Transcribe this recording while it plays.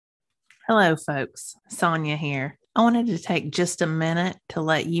Hello, folks. Sonya here. I wanted to take just a minute to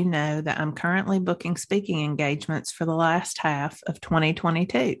let you know that I'm currently booking speaking engagements for the last half of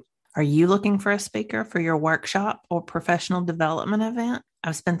 2022. Are you looking for a speaker for your workshop or professional development event?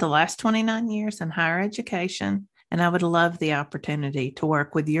 I've spent the last 29 years in higher education, and I would love the opportunity to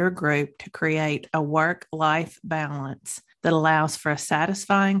work with your group to create a work-life balance that allows for a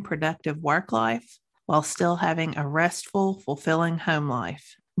satisfying, productive work life while still having a restful, fulfilling home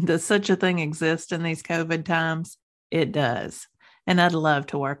life. Does such a thing exist in these COVID times? It does. And I'd love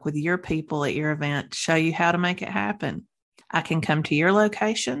to work with your people at your event to show you how to make it happen. I can come to your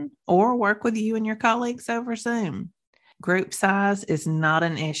location or work with you and your colleagues over Zoom. Group size is not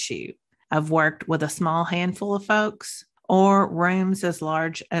an issue. I've worked with a small handful of folks or rooms as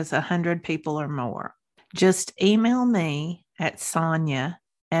large as 100 people or more. Just email me at Sonya,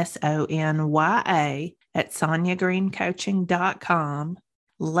 SONYA, at SonyaGreenCoaching.com.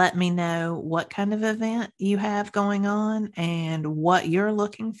 Let me know what kind of event you have going on and what you're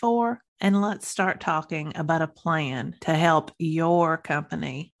looking for. And let's start talking about a plan to help your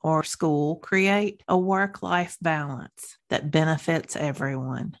company or school create a work-life balance that benefits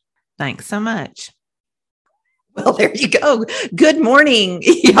everyone. Thanks so much. Well, there you go. Good morning,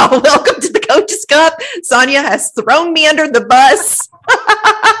 y'all. Welcome to the Coach's Cup. Sonya has thrown me under the bus.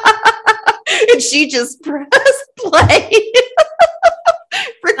 And she just pressed play.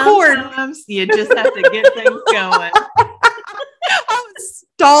 Record. Sometimes you just have to get things going. I was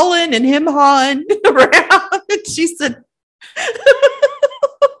stalling and him-hawing around. And she said,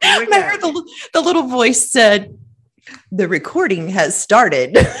 I heard the little voice said, the recording has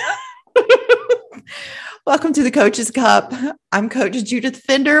started. Welcome to the Coach's Cup. I'm Coach Judith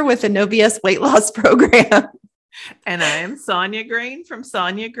Fender with the No BS Weight Loss Program. And I am Sonya Green from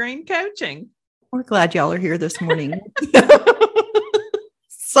Sonya Green Coaching. We're glad y'all are here this morning.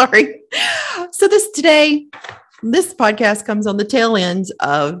 Sorry. So this podcast comes on the tail end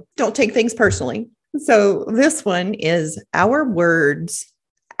of Don't Take Things Personally. So this one is our words,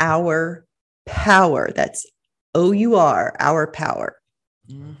 our power. That's O-U-R, our power.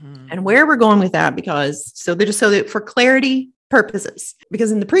 Mm-hmm. And where we're going with that, so that for clarity purposes,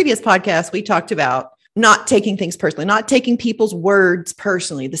 because in the previous podcast, we talked about not taking things personally, not taking people's words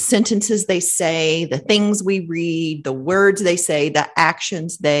personally, the sentences they say, the things we read, the words they say, the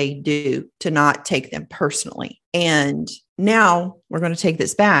actions they do, to not take them personally. And now we're going to take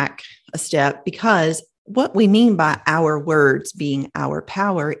this back a step, because what we mean by our words being our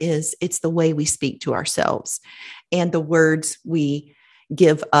power is it's the way we speak to ourselves and the words we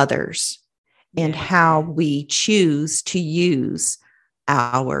give others and how we choose to use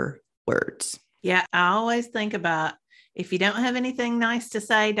our words. Yeah, I always think about, if you don't have anything nice to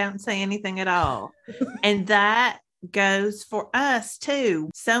say, don't say anything at all. And that goes for us too.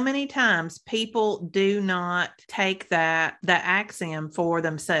 So many times people do not take the axiom for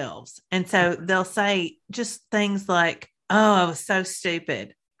themselves. And so they'll say just things like, oh, I was so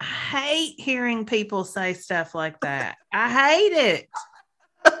stupid. I hate hearing people say stuff like that. I hate it.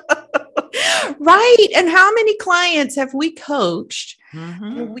 Right. And how many clients have we coached?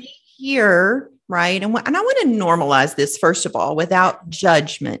 Mm-hmm. We hear, right? And I want to normalize this, first of all, without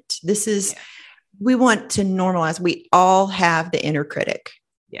judgment. We want to normalize. We all have the inner critic.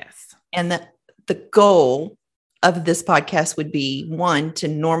 Yes. And the goal of this podcast would be, one, to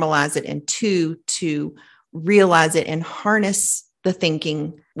normalize it, and two, to realize it and harness the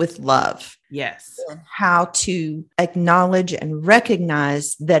thinking with love. Yes. And how to acknowledge and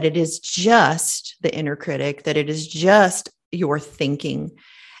recognize that it is just the inner critic, that it is just your thinking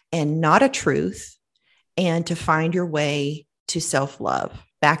and not a truth, and to find your way to self-love,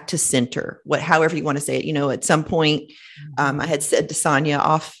 back to center, however you want to say it. At some point, I had said to Sonya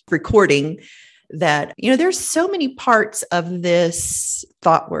off recording that, there's so many parts of this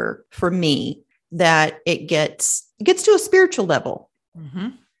thought work for me that it gets to a spiritual level. Mm-hmm.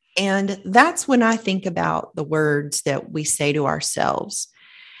 And that's when I think about the words that we say to ourselves.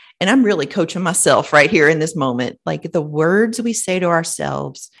 And I'm really coaching myself right here in this moment, like the words we say to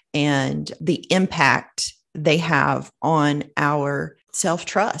ourselves and the impact they have on our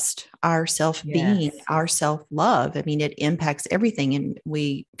self-trust, our self-being, our self-love. I mean, it impacts everything. And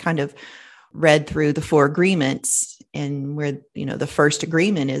we kind of read through the 4 agreements, and where, the first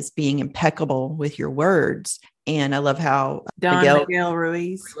agreement is being impeccable with your words. And I love how Don Miguel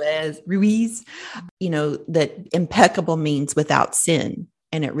Ruiz, that impeccable means without sin.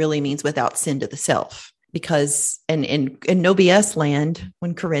 And it really means without sin to the self, because in No BS land,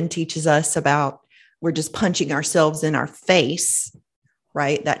 when Corinne teaches us about we're just punching ourselves in our face,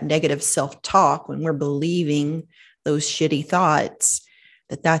 right? That negative self-talk, when we're believing those shitty thoughts,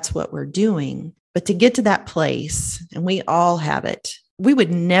 that that's what we're doing. But to get to that place, and we all have it, we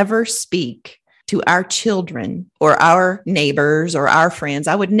would never speak to our children or our neighbors or our friends.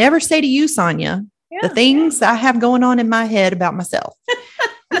 I would never say to you, Sonya, the things I have going on in my head about myself.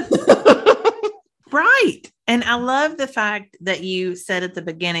 Right. And I love the fact that you said at the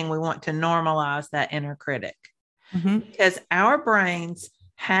beginning, we want to normalize that inner critic, because our brains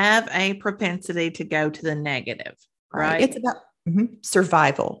have a propensity to go to the negative, right? It's about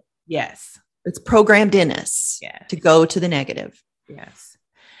survival. Yes. It's programmed in us to go to the negative. Yes.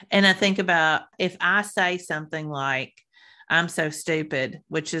 And I think about if I say something like, I'm so stupid,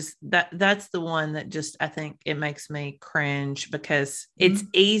 which is that's the one that just, I think it makes me cringe, because it's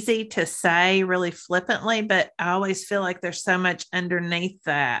easy to say really flippantly, but I always feel like there's so much underneath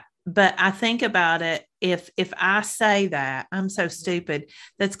that. But I think about it, if I say that I'm so stupid,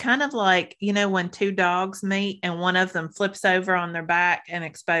 that's kind of like, when two dogs meet and one of them flips over on their back and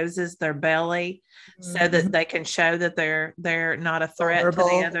exposes their belly so that they can show that they're not a threat to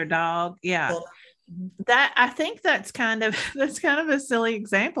the other dog. Yeah. That, I think that's kind of a silly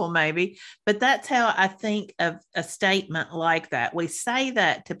example maybe, but that's how I think of a statement like that. We say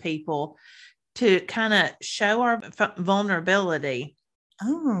that to people to kind of show our vulnerability,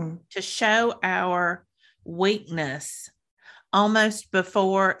 to show our weakness almost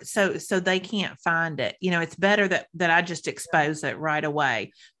before, so they can't find it. It's better that I just expose it right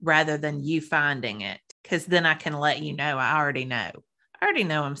away rather than you finding it, because then I can let you know. I already know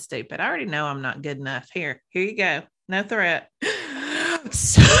I'm stupid. I already know I'm not good enough. Here you go. No threat.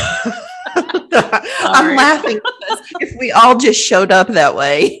 I'm laughing because if we all just showed up that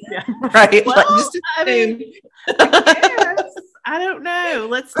way, right? Well, just I don't know.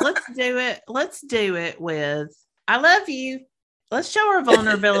 Let's do it. Let's do it with, I love you. Let's show our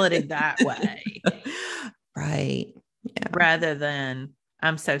vulnerability that way. Right. Yeah. Rather than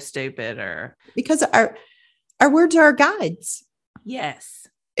I'm so stupid, or because our words are our guides. Yes.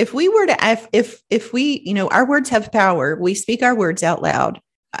 If we were to, if we, our words have power, we speak our words out loud.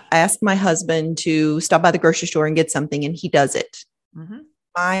 I asked my husband to stop by the grocery store and get something, and he does it.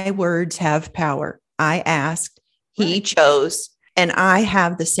 My words have power. I asked, he chose, and I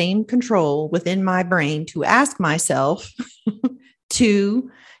have the same control within my brain to ask myself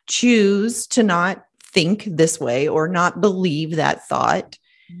to choose to not think this way or not believe that thought,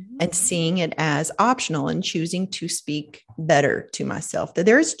 and seeing it as optional and choosing to speak better to myself, that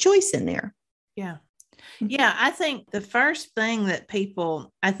there is choice in there. Yeah. Yeah. I think the first thing that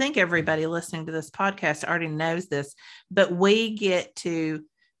I think everybody listening to this podcast already knows this, but we get to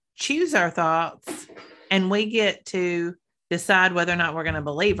choose our thoughts, and we get to decide whether or not we're going to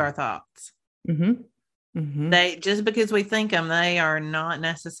believe our thoughts. They, just because we think them, they are not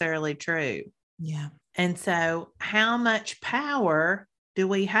necessarily true. Yeah. And so how much power do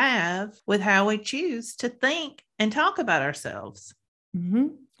we have with how we choose to think and talk about ourselves?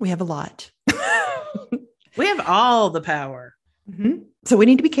 We have a lot. We have all the power. So we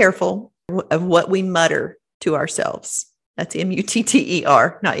need to be careful of what we mutter to ourselves. That's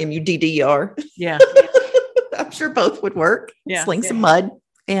M-U-T-T-E-R, not M-U-D-D-E-R. Yeah. I'm sure both would work. Yeah. Sling some mud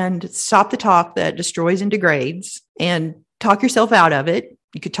and stop the talk that destroys and degrades, and talk yourself out of it.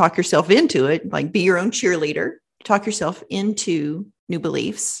 You could talk yourself into it, like be your own cheerleader. Talk yourself into new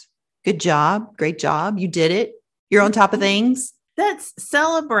beliefs. Good job. Great job. You did it. You're on top of things. That's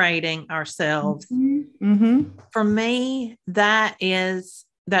celebrating ourselves. For me, that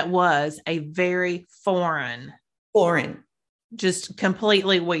was a very foreign, just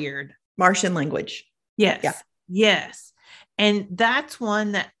completely weird Martian language. Yes. Yeah. Yes. And that's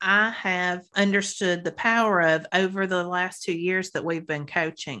one that I have understood the power of over the last 2 years that we've been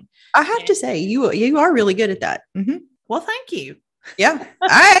coaching. I have to say, you are really good at that. Well, thank you. Yeah,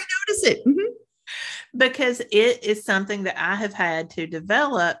 I notice it. Because it is something that I have had to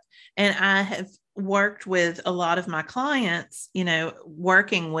develop, and I have worked with a lot of my clients,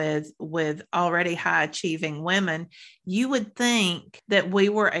 working with already high achieving women. You would think that we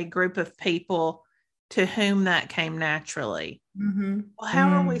were a group of people to whom that came naturally. Well, how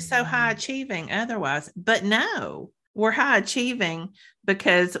are we so high achieving otherwise? But no, we're high achieving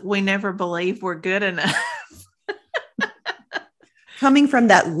because we never believe we're good enough. Coming from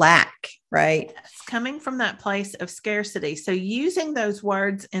that lack, right? It's coming from that place of scarcity. So using those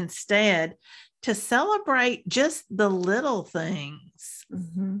words instead to celebrate just the little things,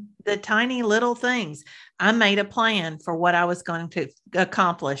 the tiny little things. I made a plan for what I was going to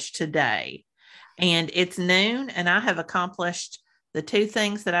accomplish today. And it's noon, and I have accomplished the 2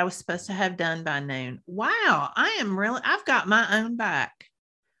 things that I was supposed to have done by noon. Wow. I've got my own back.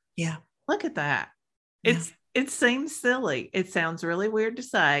 Yeah. Look at that. Yeah. It seems silly. It sounds really weird to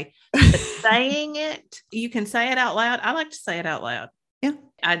say, but saying it, you can say it out loud. I like to say it out loud. Yeah.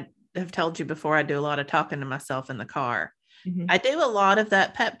 I have told you before, I do a lot of talking to myself in the car. Mm-hmm. I do a lot of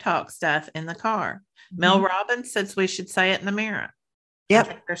that pep talk stuff in the car. Mm-hmm. Mel Robbins says we should say it in the mirror. Yep. I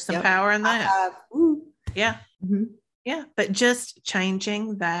think there's some power in that. Yeah. Mm-hmm. Yeah. But just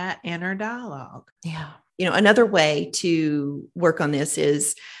changing that inner dialogue. Yeah. Another way to work on this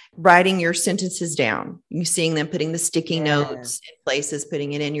is writing your sentences down. You seeing them, putting the sticky notes in places,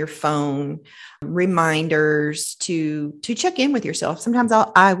 putting it in your phone, reminders to check in with yourself. Sometimes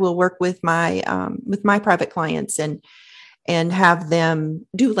I will work with my private clients and have them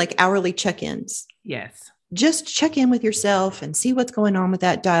do like hourly check-ins. Yes. Just check in with yourself and see what's going on with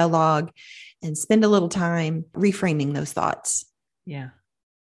that dialogue and spend a little time reframing those thoughts. Yeah.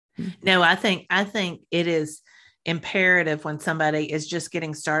 No, I think it is imperative when somebody is just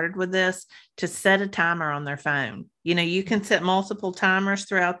getting started with this to set a timer on their phone. You can set multiple timers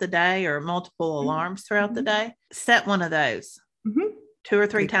throughout the day or multiple alarms throughout the day. Set one of those 2 or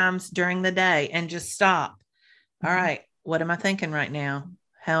 3 times during the day and just stop. All right. What am I thinking right now?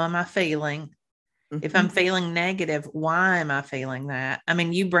 How am I feeling? If I'm feeling negative, why am I feeling that? I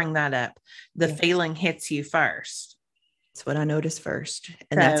mean, you bring that up. The feeling hits you first. That's what I notice first.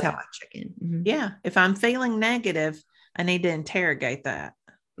 And that's how I check in. Mm-hmm. Yeah. If I'm feeling negative, I need to interrogate that.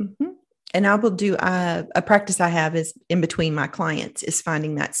 Mm-hmm. And I will do a practice I have is in between my clients is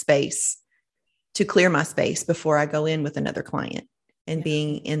finding that space to clear my space before I go in with another client and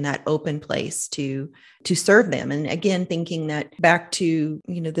being in that open place to serve them. And again, thinking that back to,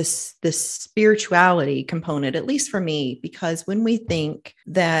 this spirituality component, at least for me, because when we think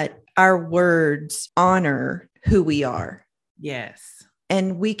that our words honor who we are. Yes.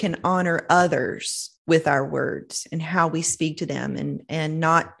 And we can honor others with our words and how we speak to them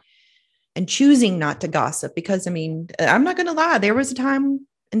and choosing not to gossip. Because I'm not going to lie. There was a time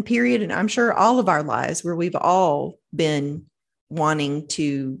and period, and I'm sure all of our lives where we've all been wanting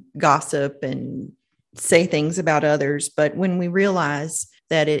to gossip and say things about others. But when we realize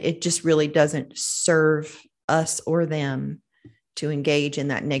that it just really doesn't serve us or them to engage in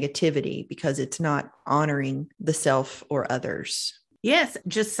that negativity because it's not honoring the self or others. Yes.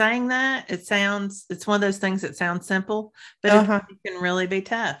 Just saying that, it's one of those things that sounds simple, but it can really be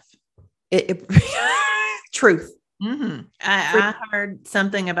tough. Truth. Mm-hmm. I heard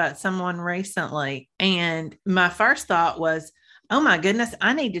something about someone recently, and my first thought was, oh my goodness,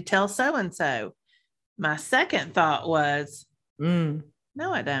 I need to tell so-and-so. My second thought was, no,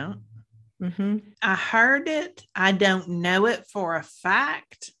 I don't. Mm-hmm. I heard it. I don't know it for a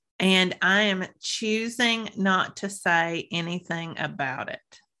fact. And I am choosing not to say anything about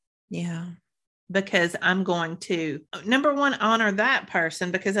it. Yeah. Because I'm going to, number one, honor that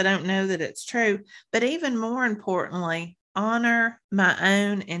person because I don't know that it's true. But even more importantly, honor my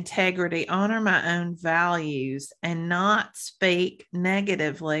own integrity, honor my own values, and not speak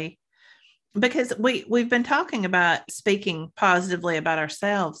negatively. Because we've been talking about speaking positively about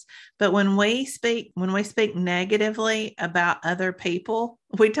ourselves, but when we speak negatively about other people,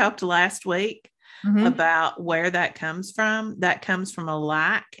 we talked last week about where that comes from. That comes from a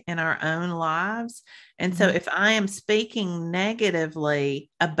lack in our own lives. And so if I am speaking negatively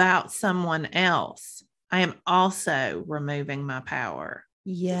about someone else, I am also removing my power.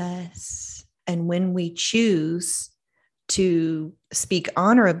 Yes. And when we choose to speak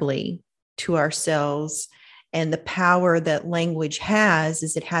honorably to ourselves, and the power that language has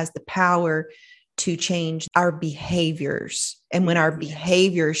is it has the power to change our behaviors. And when our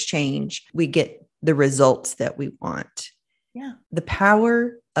behaviors change, we get the results that we want. Yeah. The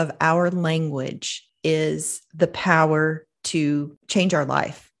power of our language is the power to change our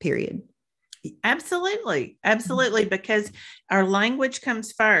life, period. Absolutely. Absolutely. Because our language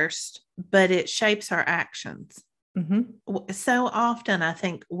comes first, but it shapes our actions. Mm-hmm. So often I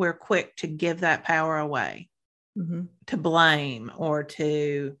think we're quick to give that power away, to blame or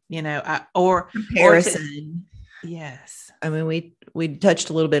to, or comparison. Yes. I mean, we touched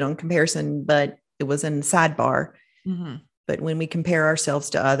a little bit on comparison, but it was in the sidebar. Mm-hmm. But when we compare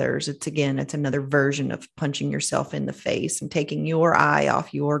ourselves to others, it's another version of punching yourself in the face and taking your eye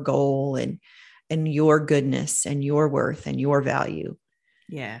off your goal and your goodness and your worth and your value.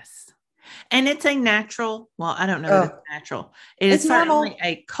 Yes. And it's a natural, well, I don't know that it's natural. It's certainly normal.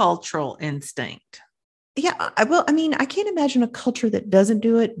 A cultural instinct. Yeah. I can't imagine a culture that doesn't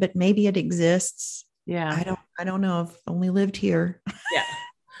do it, but maybe it exists. Yeah. I don't know. I've only lived here. Yeah.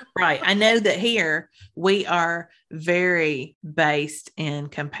 Right. I know that here we are very based in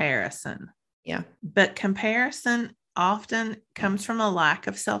comparison. Yeah. But comparison often comes from a lack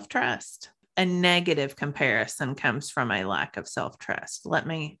of self-trust. a negative comparison comes from a lack of self-trust. Let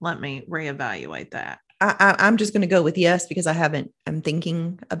me reevaluate that. I'm just going to go with yes, because I'm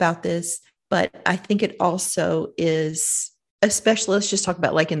thinking about this, but I think it also is, especially, let's just talk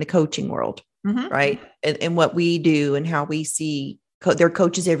about like in the coaching world, right? And what we do and how we see there are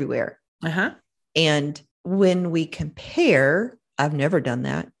coaches everywhere. And when we compare, I've never done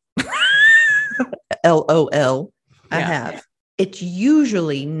that. LOL. I have. It's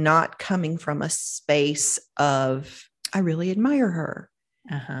usually not coming from a space of, I really admire her.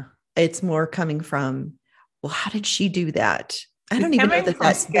 It's more coming from, well, how did she do that? I don't even know that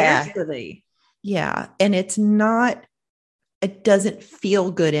that's bad. Yeah. And it doesn't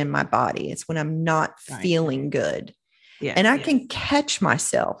feel good in my body. It's when I'm not feeling good. Yeah. And I can catch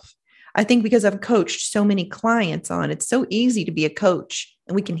myself. I think because I've coached so many clients it's so easy to be a coach,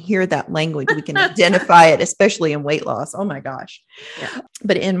 and we can hear that language. We can identify it, especially in weight loss. Oh my gosh. Yeah.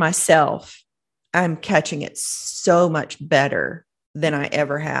 But in myself, I'm catching it so much better than I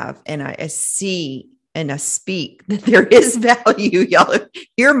ever have. And I see and I speak that there is value. Y'all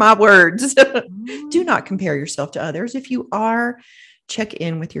hear my words. Do not compare yourself to others. If you are, check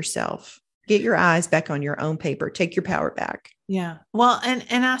in with yourself. Get your eyes back on your own paper. Take your power back. Yeah. Well, and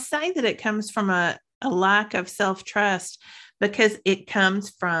I say that it comes from a lack of self-trust because it comes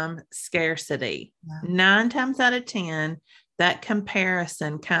from scarcity. 9 times out of 10, that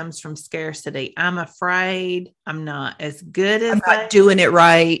comparison comes from scarcity. I'm afraid I'm not as good as I'm not doing it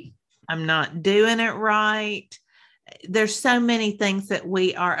right. I'm not doing it right. There's so many things that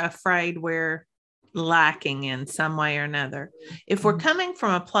we are afraid we're lacking in some way or another. If we're coming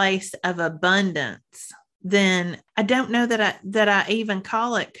from a place of abundance, then I don't know that I even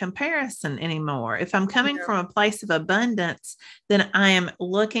call it comparison anymore. If I'm coming from a place of abundance, then I am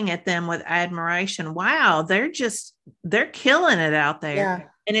looking at them with admiration. Wow, they're killing it out there. Yeah.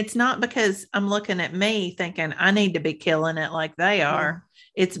 And it's not because I'm looking at me thinking I need to be killing it like they are.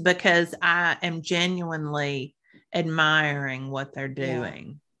 Yeah. It's because I am genuinely admiring what they're doing.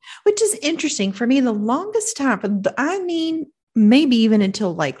 Yeah. Which is interesting for me. The longest time, maybe even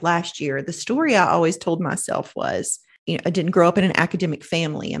until like last year, the story I always told myself was, I didn't grow up in an academic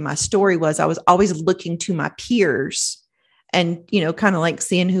family. And my story was I was always looking to my peers and, kind of like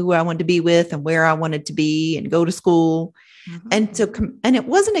seeing who I wanted to be with and where I wanted to be and go to school. And so, and it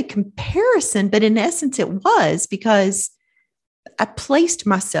wasn't a comparison, but in essence it was, because I placed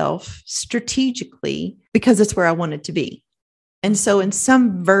myself strategically because it's where I wanted to be. And so in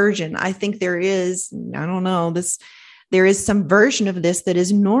some version, I think there is some version of this that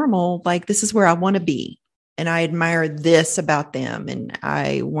is normal. Like, this is where I want to be. And I admire this about them. And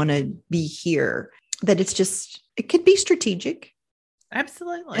I want to be here. That it could be strategic.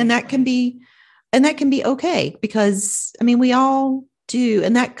 Absolutely. And that can be okay, because we all do.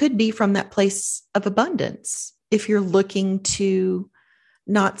 And that could be from that place of abundance. If you're looking to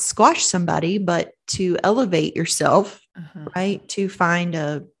not squash somebody, but to elevate yourself, right? To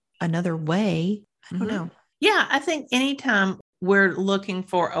find another way. I don't know. Yeah. I think anytime we're looking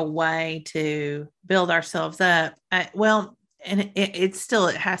for a way to build ourselves up, it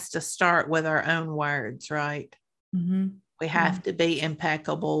has to start with our own words, right? We have to be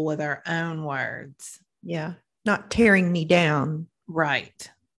impeccable with our own words. Yeah. Not tearing me down.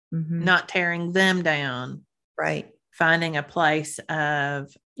 Right. Not tearing them down. Right. Finding a place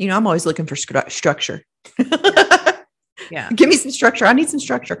of, I'm always looking for structure. Yeah. Give me some structure. I need some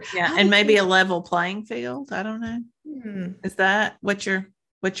structure. Yeah. And maybe a level playing field. I don't know. Is that what you're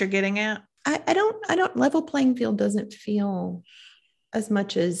getting at? I don't level playing field doesn't feel as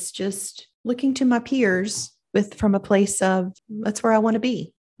much as just looking to my peers from a place of, that's where I want to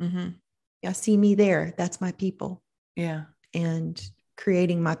be. Yeah. See me there. That's my people. Yeah. And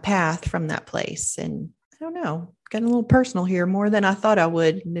creating my path from that place. And I don't know, got a little personal here, more than I thought I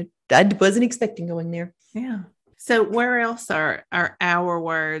would. I wasn't expecting going there. Yeah. So where else are our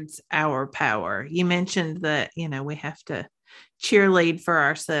words, our power? You mentioned that, we have to cheerlead for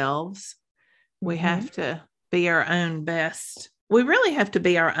ourselves. We have to be our own best. We really have to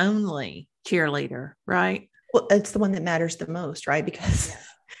be our only cheerleader, right? Well, it's the one that matters the most, right? Because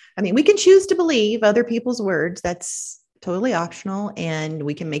we can choose to believe other people's words. That's totally optional, and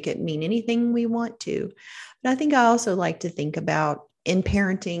we can make it mean anything we want to. But I think I also like to think about in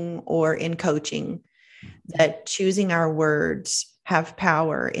parenting or in coaching that choosing our words have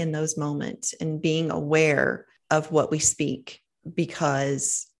power in those moments, and being aware of what we speak,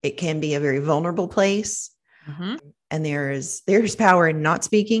 because it can be a very vulnerable place. And there's power in not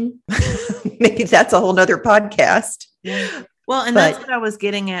speaking. Maybe that's a whole nother podcast. Yeah. Well, and that's what I was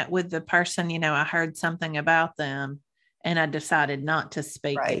getting at with the person, I heard something about them and I decided not to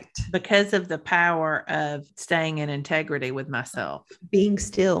speak it Right. because of the power of staying in integrity with myself. Being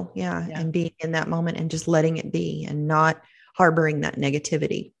still. Yeah. Yeah. And being in that moment and just letting it be and not harboring that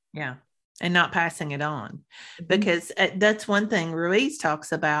negativity. Yeah. And not passing it on, Mhm. because that's one thing Ruiz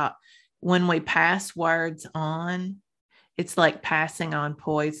talks about. When we pass words on, it's like passing on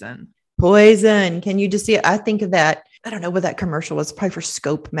poison. Poison. Can you just see it? I think of that. I don't know what that commercial was, probably for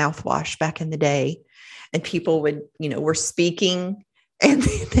Scope mouthwash back in the day. And people would, were speaking and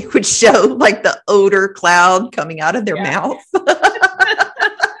they would show like the odor cloud coming out of their mouth. As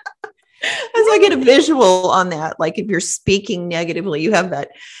I get a visual on that, like if you're speaking negatively, you have that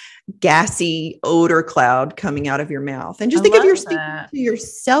gassy odor cloud coming out of your mouth. And just think if you're speaking to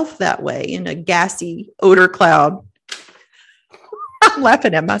yourself that way in a gassy odor cloud. I'm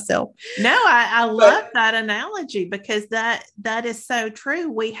laughing at myself. No, I love that analogy, because that is so true.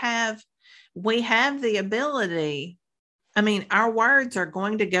 We have the ability. I mean, our words are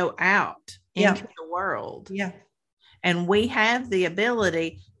going to go out into the world. Yeah. And we have the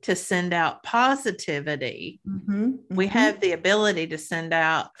ability to send out positivity. We have the ability to send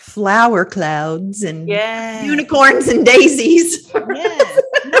out flower clouds and unicorns and daisies. Yes.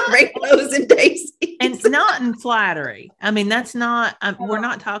 Rainbows and daisies. And not in flattery. I mean, that's not, we're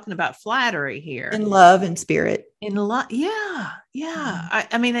not talking about flattery here. In love and spirit. In love. Yeah. Yeah.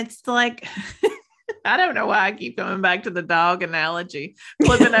 I mean, it's like, I don't know why I keep coming back to the dog analogy,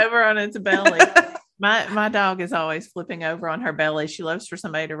 flipping over on its belly. My dog is always flipping over on her belly. She loves for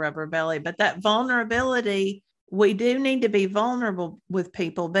somebody to rub her belly. But that vulnerability, we do need to be vulnerable with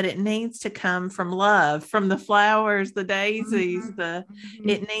people, but it needs to come from love, from the flowers, the daisies,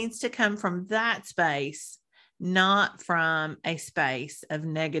 it needs to come from that space, not from a space of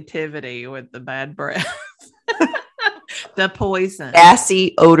negativity with the bad breath. The poison.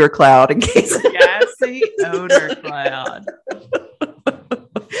 Gassy odor cloud. Gassy odor cloud.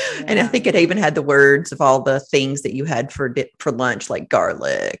 And I think it even had the words of all the things that you had for lunch, like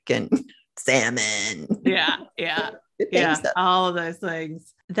garlic and salmon. Yeah. All of those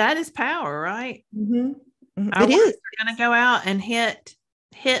things. That is power, right? It is. We're going to go out and hit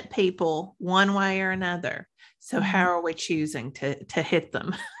people one way or another. So how are we choosing to hit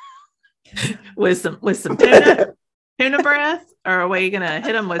them? with some tuna breath, or are we going to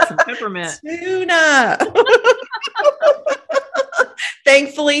hit them with some peppermint? Tuna.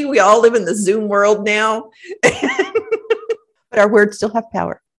 Thankfully, we all live in the Zoom world now, but our words still have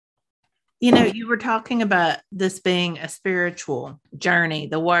power. You were talking about this being a spiritual journey,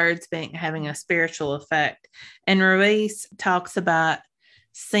 the words having a spiritual effect. And Ruiz talks about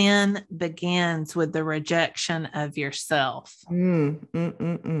sin begins with the rejection of yourself. You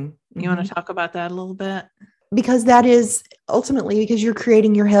want to talk about that a little bit? Because that is ultimately because you're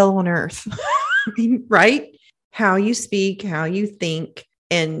creating your hell on earth, right? How you speak, how you think.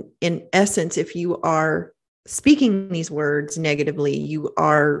 And in essence, if you are speaking these words negatively, you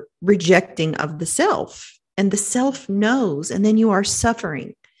are rejecting of the self, and the self knows, and then you are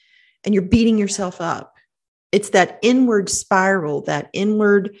suffering and you're beating yourself up. It's that inward spiral, that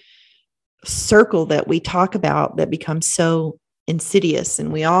inward circle that we talk about that becomes so insidious.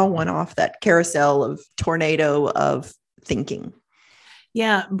 And we all went off that carousel of tornado of thinking.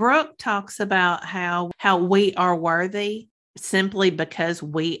 Yeah. Brooke talks about how we are worthy simply because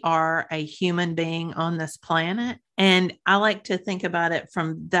we are a human being on this planet. And I like to think about it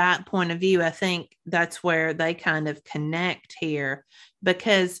from that point of view. I think that's where they kind of connect here,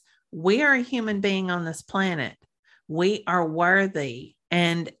 because we are a human being on this planet. We are worthy.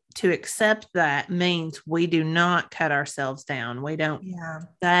 And to accept that means we do not cut ourselves down. We don't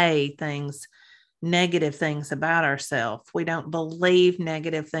say negative things about ourselves. We don't believe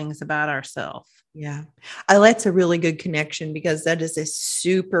negative things about ourselves. Yeah. That's a really good connection, because that is a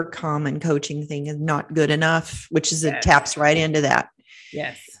super common coaching thing, is not good enough, which is it taps right into that.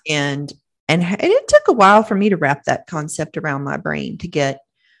 Yes. And it took a while for me to wrap that concept around my brain to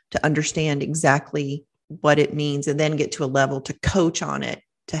understand exactly what it means, and then get to a level to coach on it,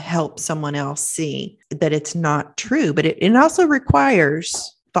 to help someone else see that it's not true. But it also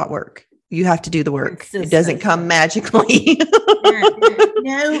requires thought work. You have to do the work. It doesn't come magically.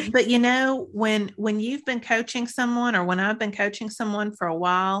 No, but when you've been coaching someone, or when I've been coaching someone for a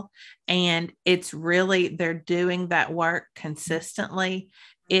while, and it's really, they're doing that work consistently,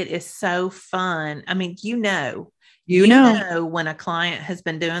 it is so fun. I mean, you know when a client has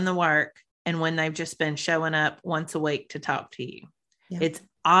been doing the work and when they've just been showing up once a week to talk to you. Yeah. It's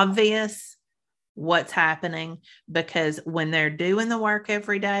obvious what's happening, because when they're doing the work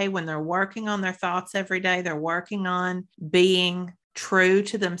every day, when they're working on their thoughts every day, they're working on being true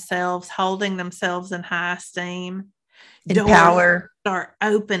to themselves, holding themselves in high esteem. Empower. Start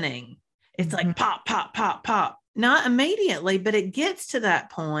opening. It's like pop, pop, pop, pop. Not immediately, but it gets to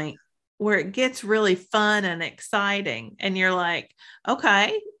that point where it gets really fun and exciting. And you're like,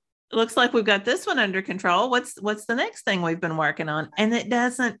 okay, looks like we've got this one under control. What's the next thing we've been working on? And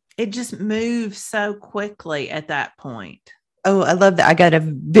it just moves so quickly at that point. Oh, I love that. I got a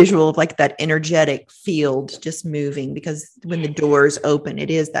visual of like that energetic field just moving, because when the doors open, it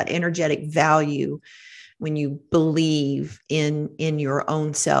is that energetic value when you believe in your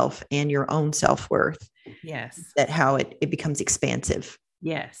own self and your own self-worth. Yes. That how it becomes expansive.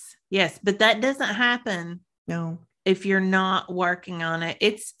 Yes. Yes. But that doesn't happen. No. If you're not working on it.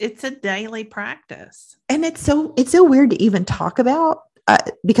 It's a daily practice. And it's so weird to even talk about,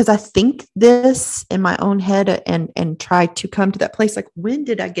 because I think this in my own head and try to come to that place. Like, when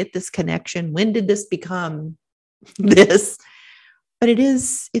did I get this connection? When did this become this? But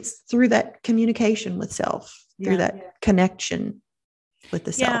it's through that communication with self, through that connection with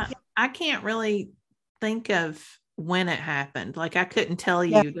the self. I can't really think of when it happened. Like, I couldn't tell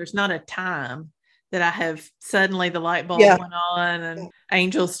you. There's not a time that I have suddenly the light bulb went on and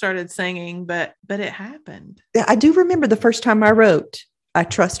angels started singing, but it happened. Yeah, I do remember the first time I wrote, I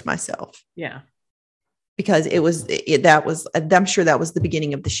trust myself. Yeah. Because I'm sure that was the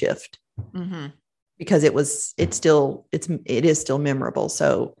beginning of the shift. Mm-hmm. Because it is still memorable.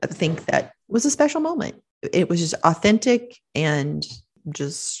 So I think that was a special moment. It was just authentic and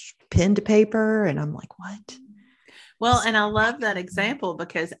just pen to paper. And I'm like, what? Well, and I love that example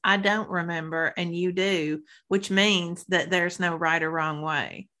because I don't remember and you do, which means that there's no right or wrong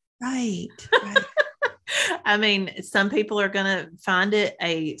way. Right. I mean, some people are going to find it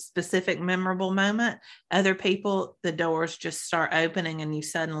a specific memorable moment. Other people, the doors just start opening and you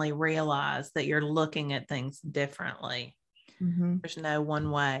suddenly realize that you're looking at things differently. Mm-hmm. There's no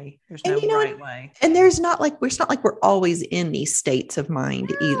one way. There's no right way. And it's not like we're always in these states of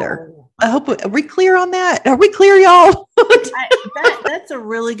mind either. I hope, are we clear on that? Are we clear, y'all? That's a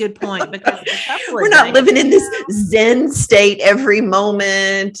really good point, because we're not living in this Zen state every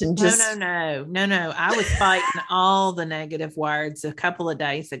moment and just no. I was fighting all the negative words a couple of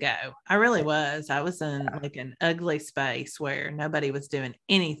days ago. I really was. I was in like an ugly space where nobody was doing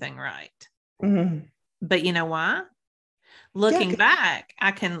anything right. Mm-hmm. But you know why? Looking back,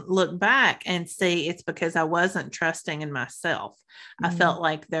 I can look back and see it's because I wasn't trusting in myself. Mm-hmm. I felt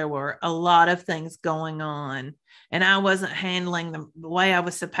like there were a lot of things going on and I wasn't handling them the way I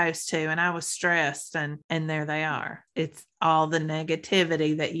was supposed to. And I was stressed and there they are. It's all the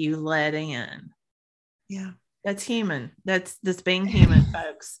negativity that you let in. Yeah. That's human. That's being human,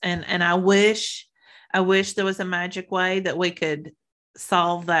 folks. And I wish there was a magic way that we could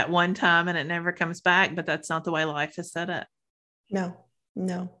solve that one time and it never comes back, but that's not the way life is set up.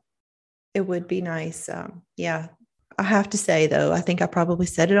 No, it would be nice. I have to say though, I think I probably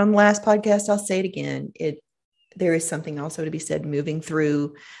said it on the last podcast. I'll say it again. There is something also to be said moving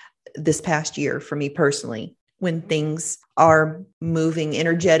through this past year for me personally, when things are moving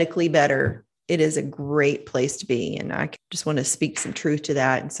energetically better, it is a great place to be. And I just want to speak some truth to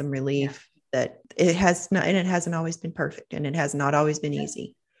that and some relief that it hasn't always been perfect and it has not always been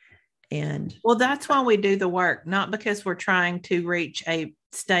easy. And well, that's why we do the work, not because we're trying to reach a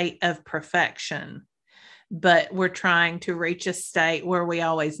state of perfection, but we're trying to reach a state where we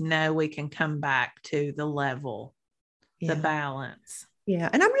always know we can come back to the level, the balance. Yeah.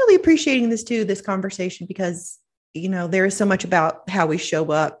 And I'm really appreciating this conversation, because, there is so much about how we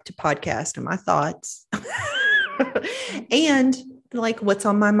show up to podcast and my thoughts and like what's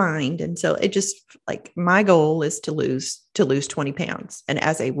on my mind. And so it just like my goal is to lose 20 pounds. And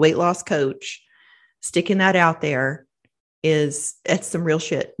as a weight loss coach, sticking that out there it's some real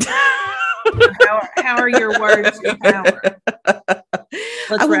shit. How are your words your power?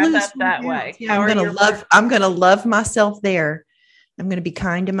 Let's wrap up that way. Yeah, I'm going to love myself there. I'm going to be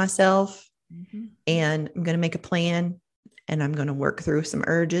kind to myself, and I'm going to make a plan, and I'm going to work through some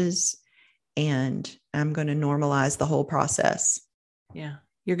urges, and I'm going to normalize the whole process. Yeah.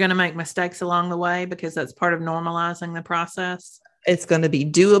 You're going to make mistakes along the way because that's part of normalizing the process. It's going to be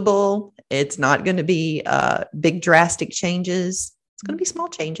doable. It's not going to be big drastic changes. It's going to be small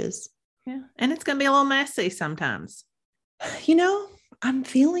changes. Yeah. And it's going to be a little messy sometimes. I'm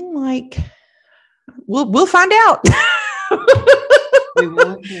feeling like we'll find out.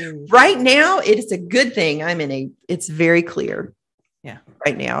 Right now, it is a good thing. It's very clear. Yeah.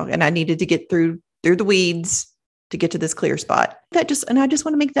 Right now. And I needed to get through the weeds to get to this clear spot. I just want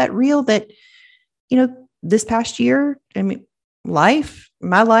to make that real that, this past year,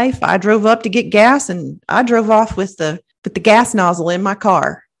 my life, I drove up to get gas and I drove off with the gas nozzle in my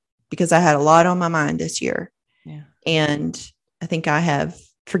car because I had a lot on my mind this year. Yeah. And I think I have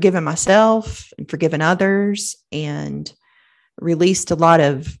forgiven myself and forgiven others and released a lot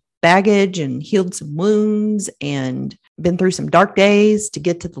of baggage and healed some wounds and been through some dark days to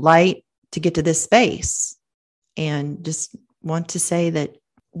get to the light, to get to this space. And just want to say that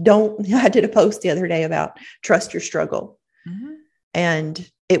I did a post the other day about trust your struggle. Mm-hmm.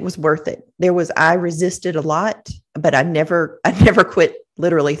 And it was worth it. I resisted a lot, but I never quit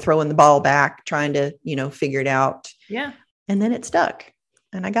literally throwing the ball back, trying to, figure it out. Yeah. And then it stuck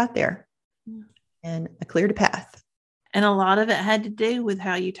and I got there and I cleared a path. And a lot of it had to do with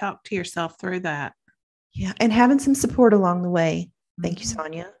how you talk to yourself through that. Yeah. And having some support along the way. Thank you,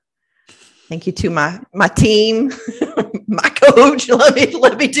 Sonya. Thank you to my team, my coach.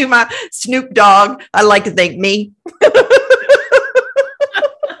 Let me do my Snoop Dogg. I'd like to thank me.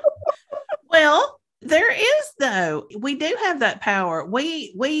 Well, there is, though. We do have that power.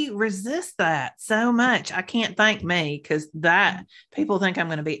 We resist that so much. I can't thank me because that people think I'm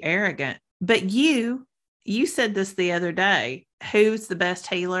going to be arrogant. But you said this the other day. Who's the best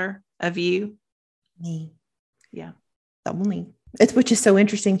healer of you? Me. Yeah. Only. It's which is so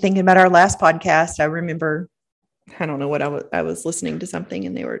interesting thinking about our last podcast. I remember, I don't know what I was listening to something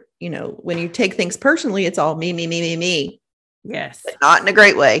and they were, when you take things personally, it's all me, me, me, me, me. Yes. But not in a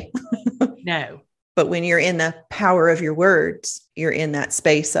great way. No. But when you're in the power of your words, you're in that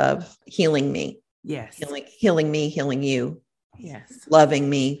space of healing me. Yes. Healing me, healing you. Yes. Loving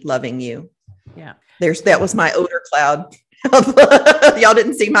me, loving you. Yeah. That was my odor cloud. Y'all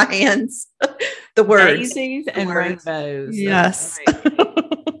didn't see my hands. The words. Daisies and rainbows. Yes. Right.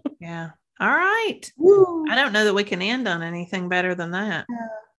 Yeah. All right. Woo. I don't know that we can end on anything better than that. Yeah,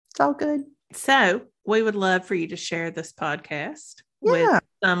 it's all good. So we would love for you to share this podcast with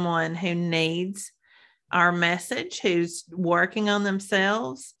someone who needs our message, who's working on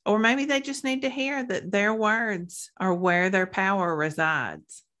themselves, or maybe they just need to hear that their words are where their power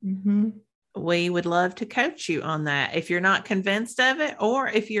resides. Mm-hmm. We would love to coach you on that. If you're not convinced of it, or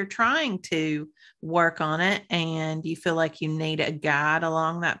if you're trying to work on it and you feel like you need a guide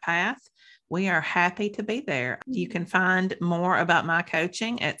along that path, we are happy to be there. You can find more about my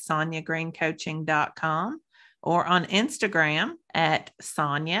coaching at sonyagreencoaching.com or on Instagram at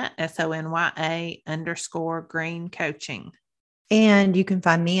Sonya, SONYA_green coaching. And you can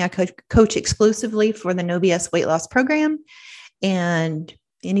find me. I coach exclusively for the No BS weight loss program, and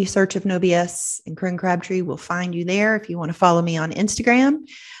any search of No BS and Corinne Crabtree will find you there. If you want to follow me on Instagram,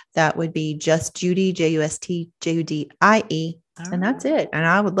 that would be just Judy, JustJudie. And that's it. And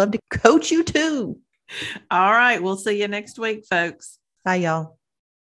I would love to coach you too. All right. We'll see you next week, folks. Bye, y'all.